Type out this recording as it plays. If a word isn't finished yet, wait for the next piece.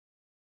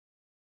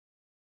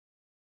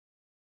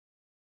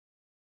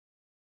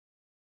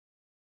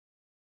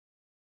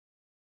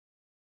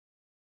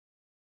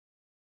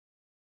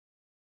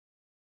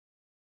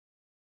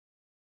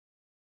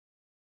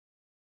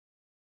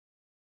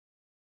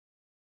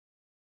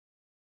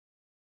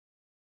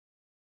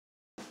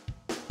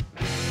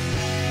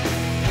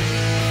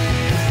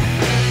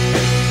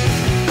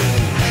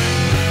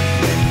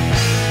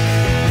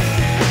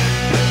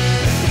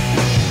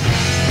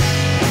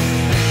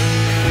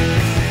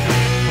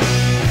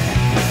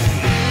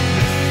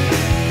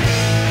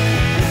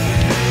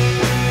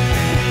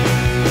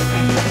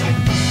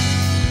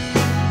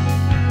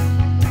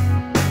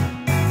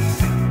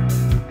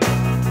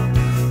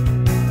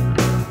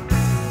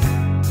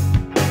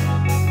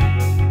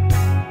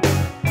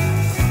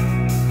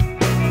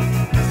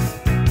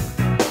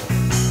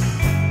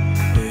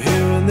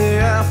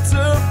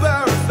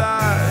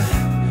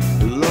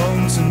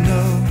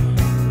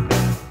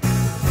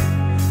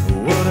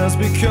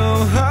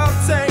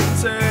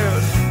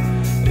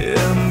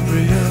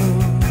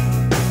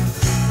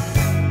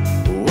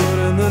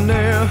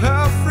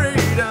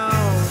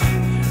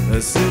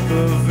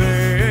super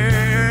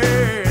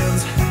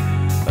veins,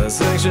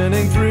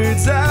 sanctioning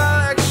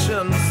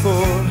protection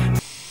for.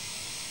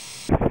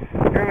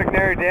 Here at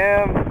McNary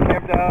Dam,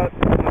 camped out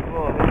on this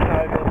little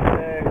hillside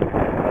yesterday.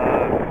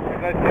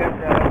 Nice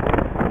campground,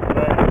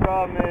 but the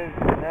problem is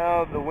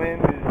now the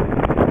wind is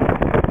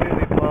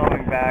completely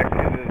blowing back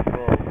into this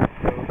little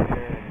cove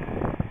here.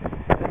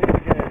 I need to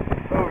get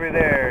over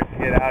there to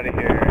get out of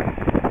here.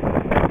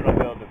 Hopefully I'll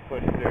be able to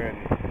push through and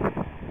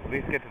at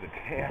least get to the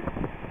dam.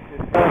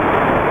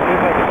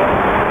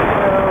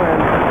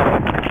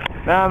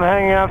 Now I'm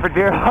hanging out for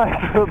dear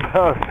life to a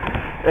boat.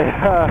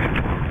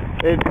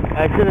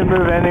 I couldn't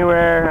move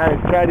anywhere. I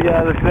tried to get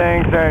out of the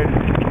thing, started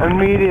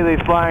immediately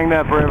flying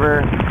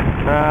upriver.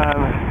 So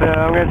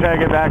I'm going to try to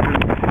get back to my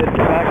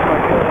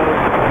pillows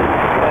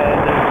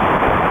and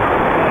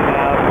hang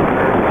out.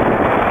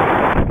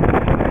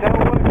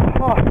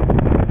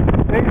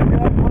 Things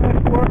got much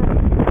worse.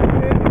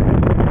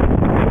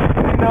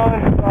 It's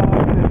non-stop.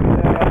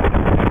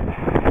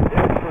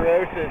 It's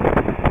ferocious.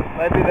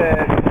 Might be the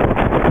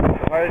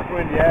hardest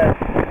wind yet.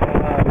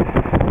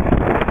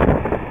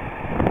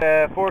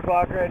 4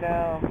 o'clock right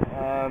now.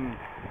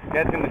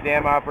 Guessing the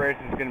dam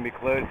operation is going to be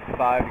closed at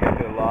 5 to get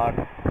to the lock.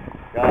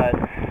 Got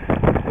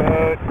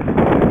boat,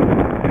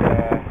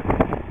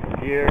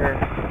 gear.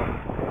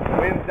 The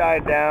wind's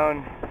died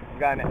down. I've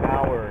got an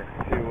hour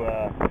to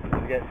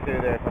get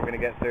through there if I'm going to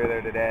get through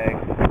there today.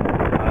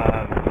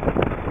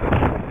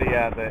 So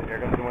yeah, here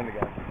comes the wind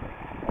again.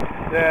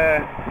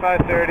 It's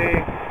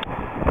 5:30.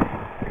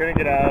 Couldn't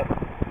get out.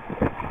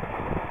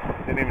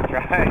 Didn't even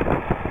try.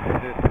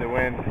 Just the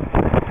wind.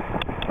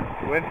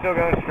 The wind's still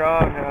going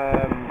strong.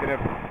 I'm going to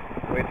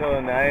wait till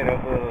the night.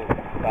 Hopefully it'll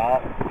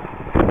stop.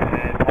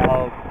 And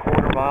I'll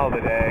quarter-mile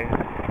today.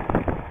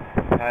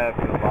 Tie up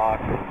to the lock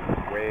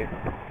and wait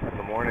in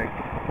the morning.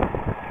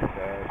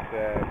 So it's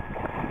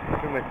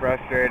extremely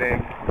frustrating.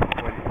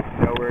 Went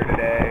nowhere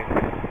today.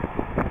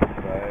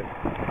 But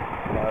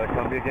how the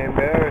Columbia game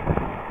goes.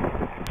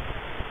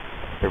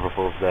 April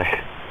Fool's Day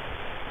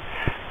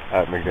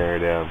at McNary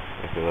Dam.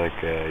 I feel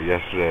like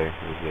yesterday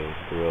was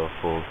a real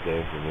Fool's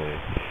Day for me.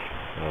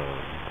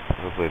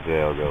 Hopefully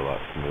today I'll go a lot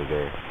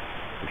smoother.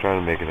 I'm trying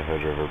to make it to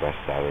Hood River by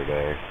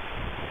Saturday.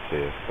 Let's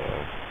see if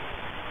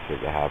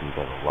that happens.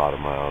 I have a lot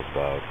of miles,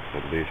 about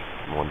at least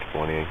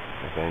 120,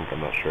 I think. I'm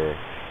not sure.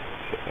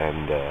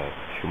 And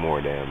 2 more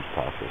dams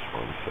past this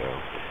one, so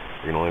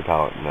I can only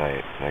paddle at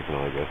night, and I can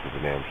only go through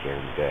the dams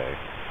during the day.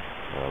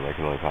 I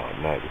can only paddle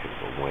at night because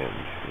of the wind.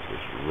 It's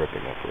just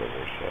ripping up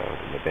river. So,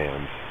 and the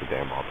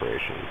dam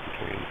operation is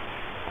between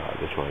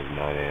this one is 9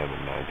 a.m.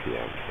 and 9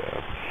 p.m. So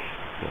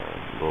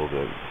a little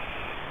bit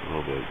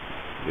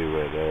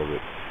leeway there, but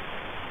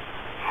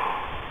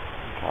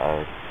I'm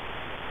tired.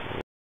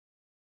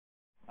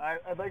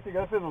 I'd like to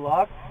go through the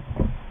lock.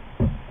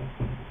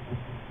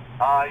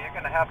 You're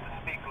going to have to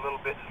speak a little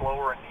bit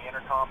slower in the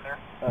intercom there.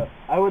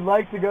 I would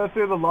like to go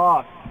through the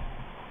lock.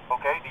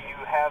 Okay, do you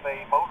have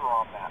a motor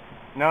on that?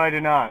 No, I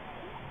do not.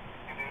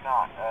 You do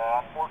not.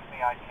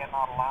 Unfortunately, I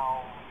cannot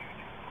allow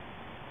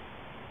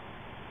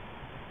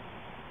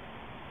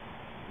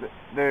you to.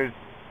 There's...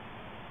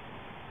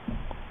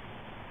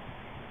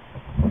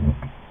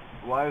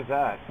 Why is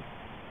that?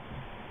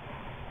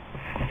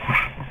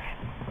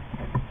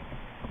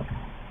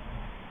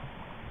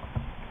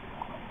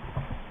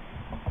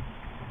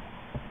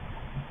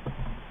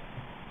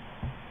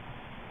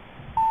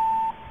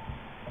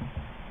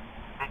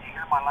 Did you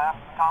hear my last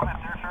comment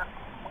there, sir?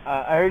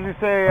 I heard you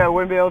say I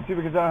wouldn't be able to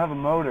because I don't have a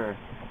motor.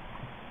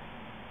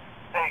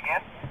 Say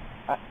again?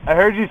 I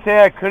heard you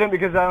say I couldn't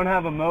because I don't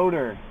have a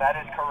motor. That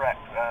is correct.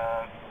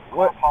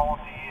 What? Our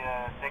policy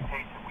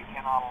dictates that we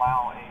cannot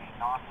allow a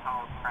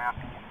non-powered craft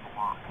to use the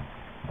lock.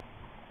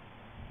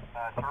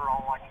 Sir,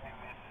 all I can do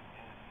is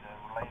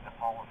relay the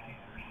policies.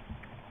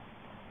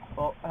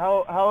 Well,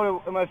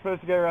 how am I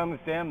supposed to get around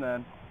this dam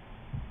then?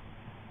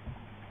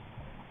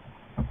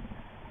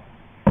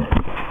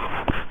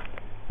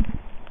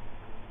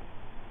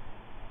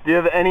 Do you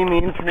have any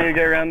means for me to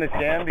get around this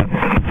dam? Because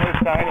there's no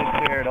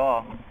signage here at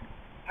all.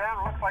 Sir,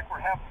 it looks like we're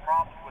having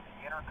problems with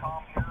the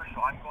intercom here,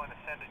 so I'm going to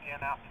send a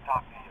gen out to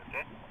talk to you,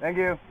 okay? Thank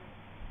you.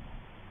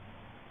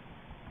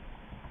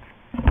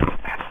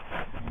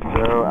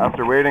 So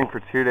after waiting for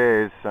 2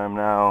 days, I'm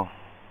now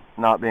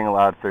not being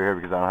allowed through here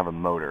because I don't have a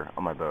motor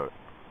on my boat.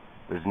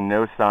 There's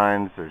no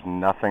signs, there's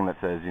nothing that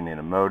says you need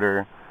a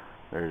motor.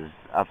 There's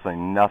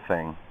absolutely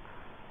nothing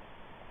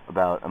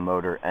about a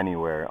motor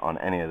anywhere on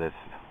any of this.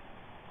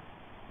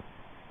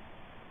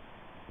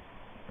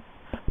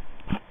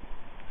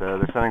 So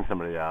they're sending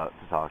somebody out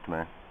to talk to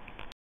me.